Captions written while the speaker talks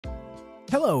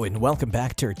Hello and welcome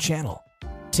back to our channel.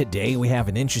 Today we have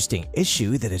an interesting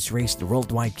issue that has raised the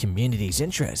worldwide community's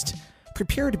interest.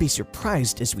 Prepare to be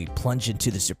surprised as we plunge into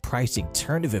the surprising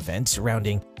turn of events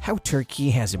surrounding how Turkey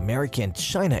has America and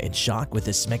China in shock with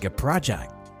this mega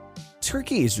project.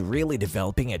 Turkey is really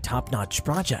developing a top-notch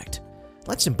project.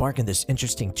 Let's embark on this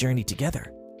interesting journey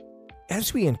together.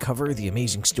 As we uncover the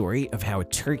amazing story of how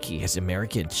Turkey has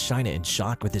America and China in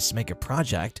shock with this mega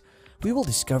project, we will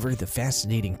discover the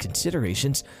fascinating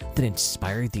considerations that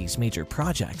inspired these major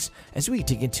projects as we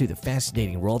dig into the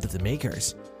fascinating world of the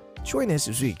makers. Join us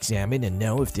as we examine and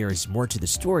know if there is more to the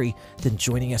story than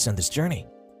joining us on this journey.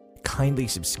 Kindly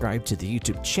subscribe to the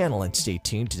YouTube channel and stay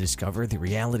tuned to discover the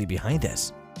reality behind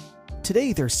this.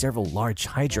 Today, there are several large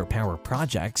hydropower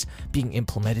projects being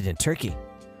implemented in Turkey.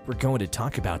 We're going to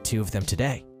talk about two of them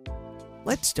today.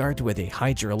 Let's start with a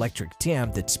hydroelectric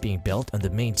dam that's being built on the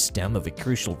main stem of a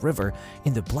crucial river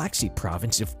in the Black Sea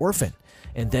province of Orphan,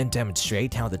 and then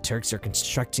demonstrate how the Turks are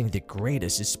constructing the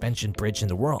greatest suspension bridge in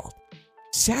the world.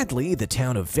 Sadly, the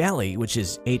town of Valley, which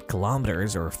is 8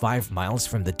 kilometers or 5 miles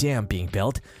from the dam being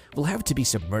built, will have to be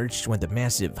submerged when the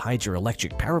massive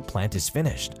hydroelectric power plant is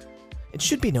finished. It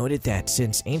should be noted that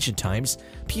since ancient times,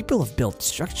 people have built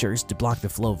structures to block the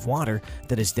flow of water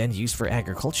that is then used for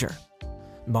agriculture.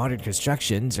 Modern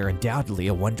constructions are undoubtedly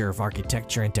a wonder of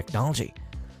architecture and technology.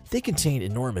 They contain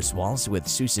enormous walls with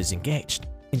sluices engaged,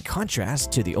 in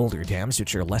contrast to the older dams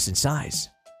which are less in size.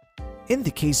 In the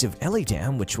case of Ely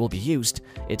Dam, which will be used,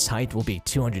 its height will be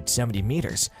 270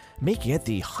 meters, making it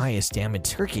the highest dam in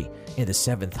Turkey and the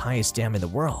 7th highest dam in the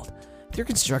world. They're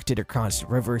constructed across the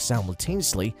river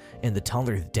simultaneously, and the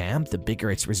taller the dam, the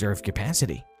bigger its reserve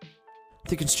capacity.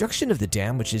 The construction of the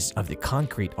dam, which is of the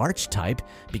concrete arch type,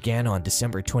 began on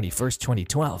December 21,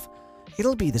 2012.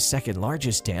 It'll be the second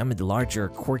largest dam in the larger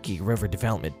Keqiang River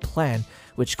Development Plan,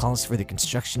 which calls for the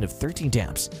construction of 13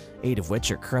 dams, 8 of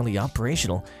which are currently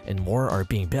operational and more are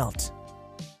being built.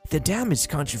 The dam is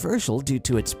controversial due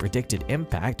to its predicted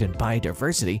impact on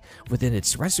biodiversity within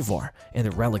its reservoir and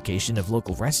the relocation of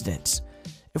local residents.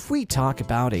 If we talk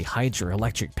about a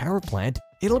hydroelectric power plant,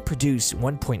 it'll produce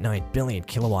 1.9 billion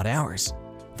kilowatt hours.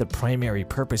 The primary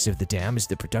purpose of the dam is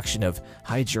the production of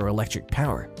hydroelectric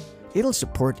power. It'll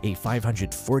support a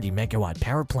 540 megawatt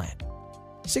power plant.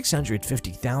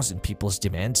 650,000 people's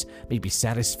demands may be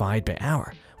satisfied by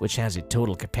hour, which has a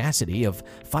total capacity of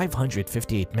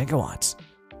 558 megawatts.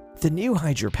 The new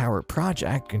hydropower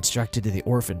project, constructed in the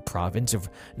Orphan province of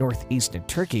northeastern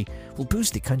Turkey, will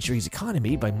boost the country's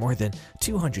economy by more than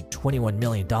 $221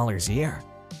 million a year.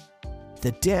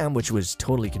 The dam, which was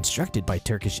totally constructed by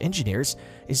Turkish engineers,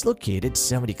 is located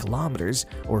 70 kilometers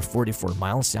or 44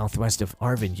 miles southwest of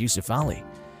Arvin Yusuf Ali.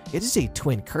 It is a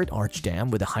twin Kurt arch dam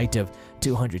with a height of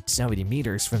 270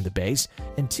 meters from the base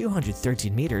and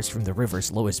 213 meters from the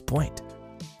river's lowest point.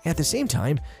 At the same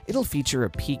time, it'll feature a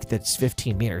peak that's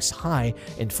 15 meters high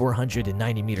and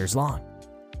 490 meters long.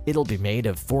 It'll be made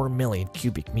of 4 million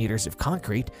cubic meters of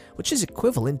concrete, which is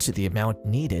equivalent to the amount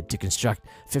needed to construct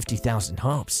 50,000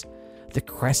 homes. The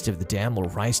crest of the dam will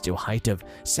rise to a height of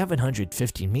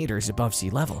 750 meters above sea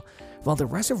level, while the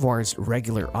reservoir's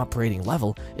regular operating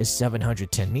level is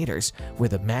 710 meters,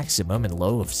 with a maximum and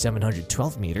low of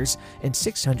 712 meters and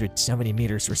 670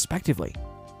 meters respectively.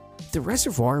 The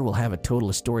reservoir will have a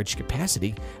total storage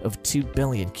capacity of 2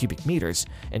 billion cubic meters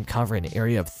and cover an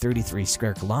area of 33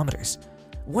 square kilometers.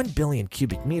 1 billion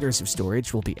cubic meters of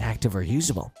storage will be active or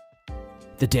usable.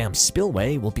 The dam's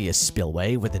spillway will be a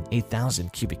spillway with an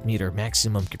 8,000 cubic meter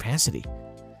maximum capacity.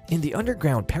 In the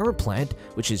underground power plant,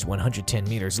 which is 110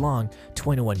 meters long,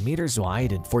 21 meters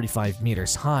wide, and 45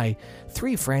 meters high,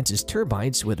 3 Francis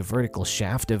turbines with a vertical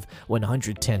shaft of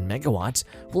 110 megawatts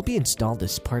will be installed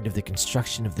as part of the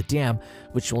construction of the dam,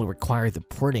 which will require the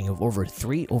pouring of over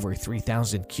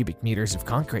 3,000 cubic meters of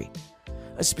concrete.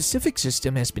 A specific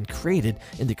system has been created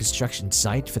in the construction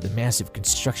site for the massive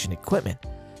construction equipment,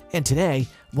 and today,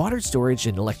 water storage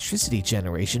and electricity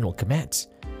generation will commence.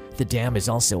 The dam is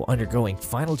also undergoing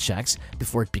final checks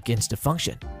before it begins to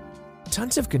function.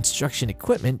 Tons of construction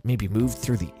equipment may be moved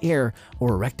through the air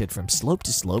or erected from slope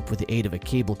to slope with the aid of a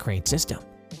cable crane system.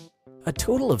 A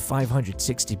total of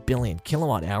 560 billion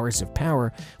kilowatt hours of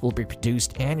power will be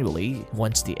produced annually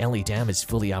once the Ely Dam is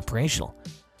fully operational.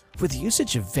 With the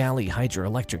usage of valley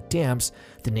hydroelectric dams,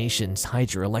 the nation's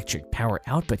hydroelectric power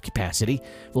output capacity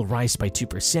will rise by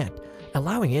 2%,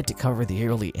 allowing it to cover the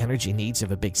yearly energy needs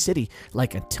of a big city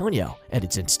like Antonio at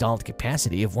its installed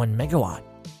capacity of 1 megawatt.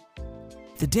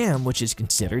 The dam, which is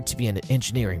considered to be an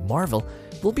engineering marvel,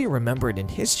 will be remembered in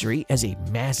history as a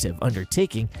massive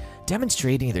undertaking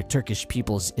demonstrating the Turkish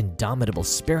people's indomitable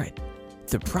spirit.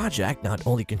 The project not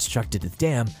only constructed the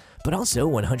dam, but also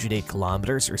 108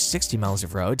 kilometers or 60 miles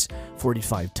of roads,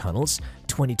 45 tunnels,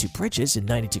 22 bridges, and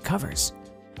 92 covers.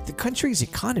 The country's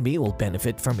economy will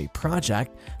benefit from a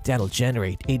project that'll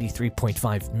generate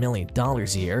 $83.5 million a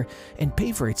year and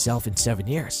pay for itself in 7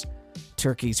 years.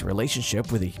 Turkey's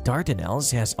relationship with the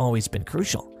Dardanelles has always been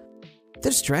crucial.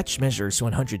 The stretch measures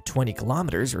 120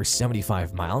 kilometers or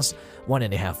 75 miles,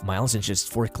 1.5 miles and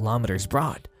just 4 kilometers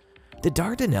broad. The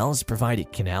Dardanelles provide a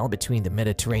canal between the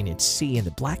Mediterranean Sea and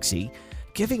the Black Sea,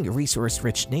 giving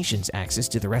resource-rich nations access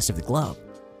to the rest of the globe.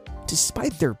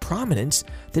 Despite their prominence,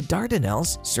 the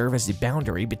Dardanelles serve as the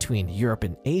boundary between Europe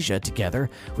and Asia together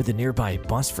with the nearby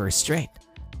Bosphorus Strait.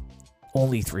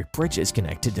 Only 3 bridges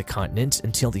connected the continents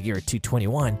until the year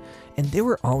 221, and they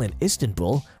were all in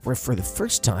Istanbul, where for the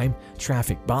first time,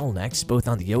 traffic bottlenecks both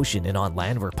on the ocean and on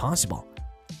land were possible.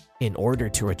 In order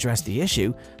to address the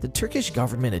issue, the Turkish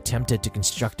government attempted to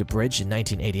construct a bridge in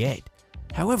 1988.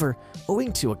 However,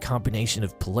 owing to a combination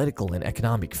of political and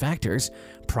economic factors,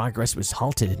 progress was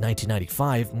halted in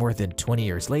 1995, more than 20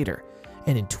 years later,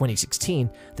 and in 2016,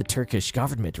 the Turkish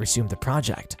government resumed the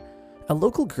project. A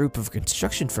local group of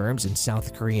construction firms and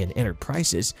South Korean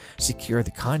enterprises secured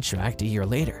the contract a year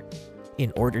later.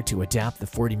 In order to adapt the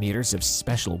 40 meters of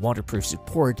special waterproof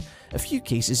support, a few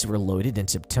cases were loaded in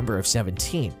September of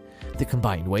 2017. The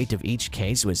combined weight of each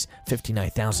case was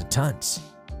 59,000 tons.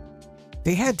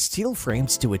 They had steel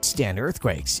frames to withstand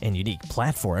earthquakes, and unique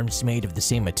platforms made of the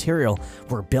same material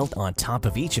were built on top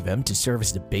of each of them to serve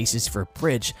as the basis for a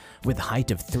bridge with a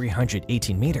height of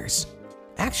 318 meters.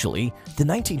 Actually, the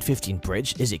 1915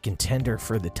 bridge is a contender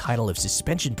for the title of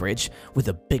suspension bridge with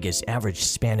the biggest average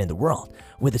span in the world,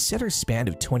 with a center span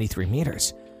of 23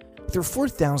 meters. There are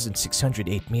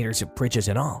 4,608 meters of bridges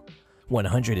in all.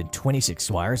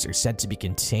 126 wires are said to be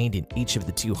contained in each of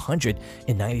the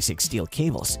 296 steel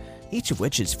cables, each of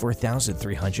which is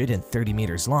 4,330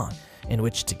 meters long, and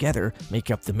which together make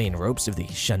up the main ropes of the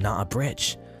Shanaa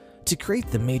Bridge. To create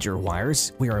the major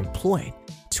wires, we are employed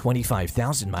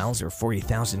 25,000 miles or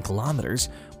 40,000 kilometers,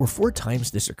 or 4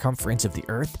 times the circumference of the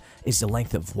Earth, is the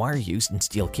length of wire used in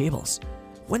steel cables.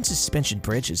 One suspension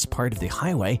bridge is part of the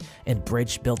Highway and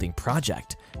Bridge Building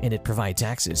Project, and it provides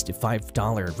access to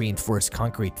 $5 reinforced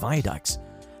concrete viaducts.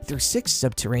 There are 6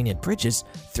 subterranean bridges,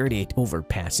 38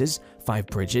 overpasses, 5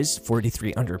 bridges,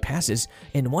 43 underpasses,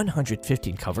 and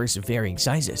 115 covers of varying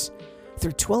sizes. There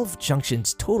are 12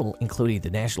 junctions total, including the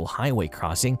National Highway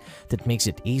crossing that makes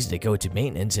it easy to go to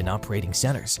maintenance and operating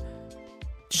centers.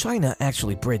 China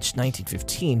Actually Bridge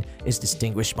 1915 is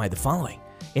distinguished by the following.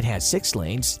 It has 6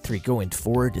 lanes, 3 going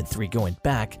forward and 3 going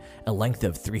back, a length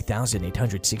of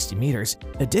 3,860 meters,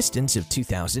 a distance of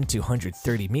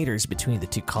 2,230 meters between the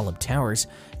 2 column towers,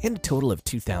 and a total of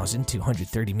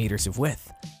 2,230 meters of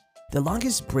width. The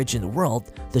longest bridge in the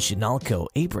world, the Chinalco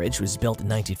A Bridge, was built in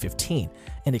 1915,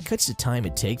 and it cuts the time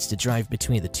it takes to drive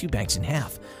between the 2 banks in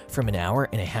half, from an hour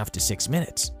and a half to 6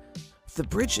 minutes. The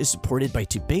bridge is supported by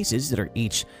 2 bases that are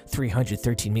each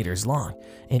 313 meters long,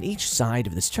 and each side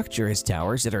of the structure has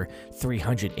towers that are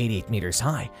 388 meters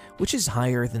high, which is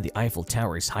higher than the Eiffel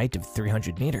Tower's height of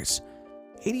 300 meters.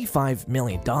 $85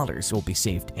 million will be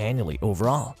saved annually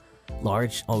overall.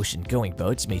 Large ocean-going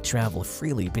boats may travel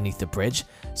freely beneath the bridge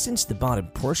since the bottom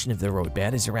portion of the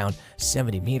roadbed is around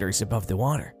 70 meters above the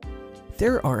water.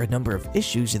 There are a number of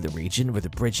issues in the region where the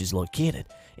bridge is located,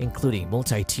 including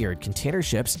multi-tiered container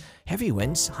ships, heavy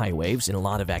winds, high waves, and a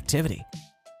lot of activity.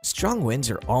 Strong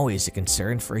winds are always a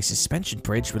concern for a suspension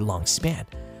bridge with a long span,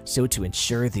 so to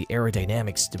ensure the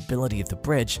aerodynamic stability of the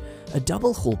bridge, a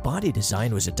double hull body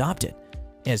design was adopted.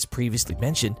 As previously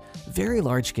mentioned, very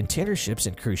large container ships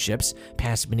and cruise ships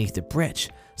pass beneath the bridge,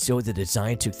 so the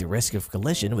design took the risk of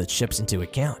collision with ships into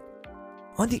account.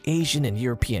 On the Asian and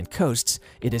European coasts,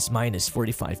 it is minus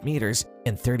 45 meters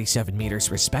and 37 meters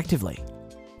respectively.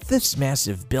 This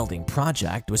massive building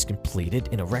project was completed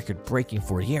in a record-breaking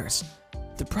 4 years.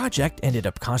 The project ended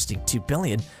up costing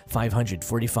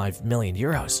 €2,545 million.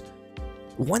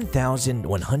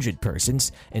 1,100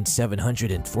 persons and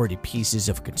 740 pieces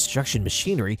of construction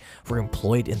machinery were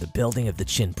employed in the building of the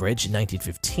Chin Bridge in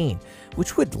 1915,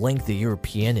 which would link the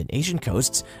European and Asian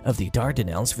coasts of the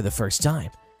Dardanelles for the first time.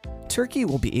 Turkey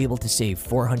will be able to save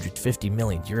 €450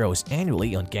 million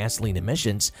annually on gasoline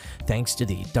emissions thanks to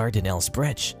the Dardanelles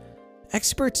Bridge.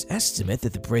 Experts estimate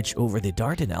that the bridge over the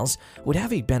Dardanelles would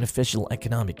have a beneficial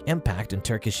economic impact on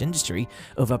Turkish industry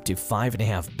of up to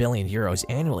 €5.5 billion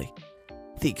annually.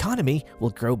 The economy will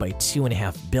grow by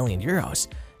 €2.5 billion,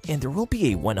 and there will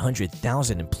be a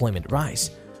 100,000 employment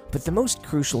rise. But the most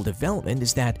crucial development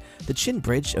is that the Qin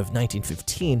Bridge of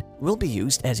 1915 will be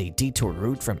used as a detour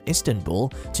route from Istanbul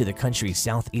to the country's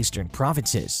southeastern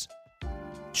provinces.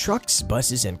 Trucks,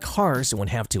 buses, and cars won't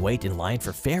have to wait in line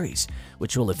for ferries,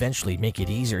 which will eventually make it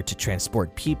easier to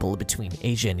transport people between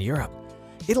Asia and Europe.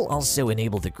 It'll also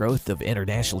enable the growth of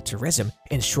international tourism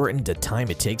and shorten the time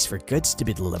it takes for goods to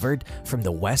be delivered from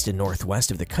the west and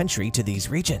northwest of the country to these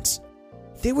regions.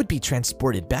 They would be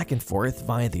transported back and forth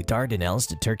via the Dardanelles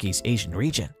to Turkey's Asian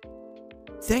region.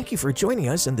 Thank you for joining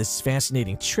us on this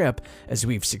fascinating trip as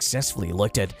we've successfully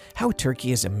looked at how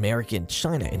Turkey is American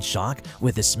China in shock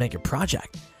with this mega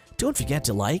project. Don't forget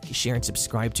to like, share, and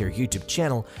subscribe to our YouTube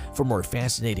channel for more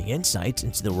fascinating insights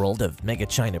into the world of mega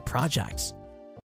China projects.